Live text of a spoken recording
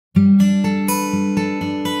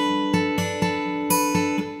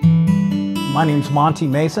My name's Monty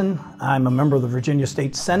Mason. I'm a member of the Virginia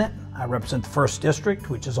State Senate. I represent the 1st District,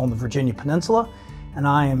 which is on the Virginia Peninsula, and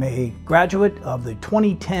I am a graduate of the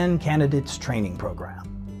 2010 Candidates Training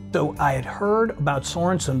Program. So I had heard about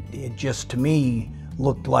Sorensen. It just, to me,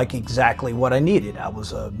 looked like exactly what I needed. I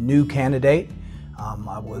was a new candidate.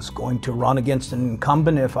 I was going to run against an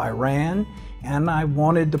incumbent if I ran, and I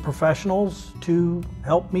wanted the professionals to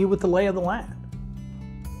help me with the lay of the land.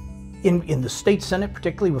 In the state Senate,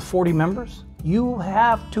 particularly with 40 members, you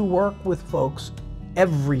have to work with folks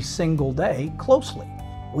every single day closely.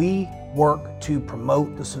 We work to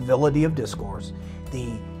promote the civility of discourse,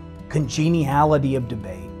 the congeniality of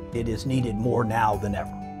debate. It is needed more now than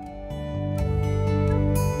ever.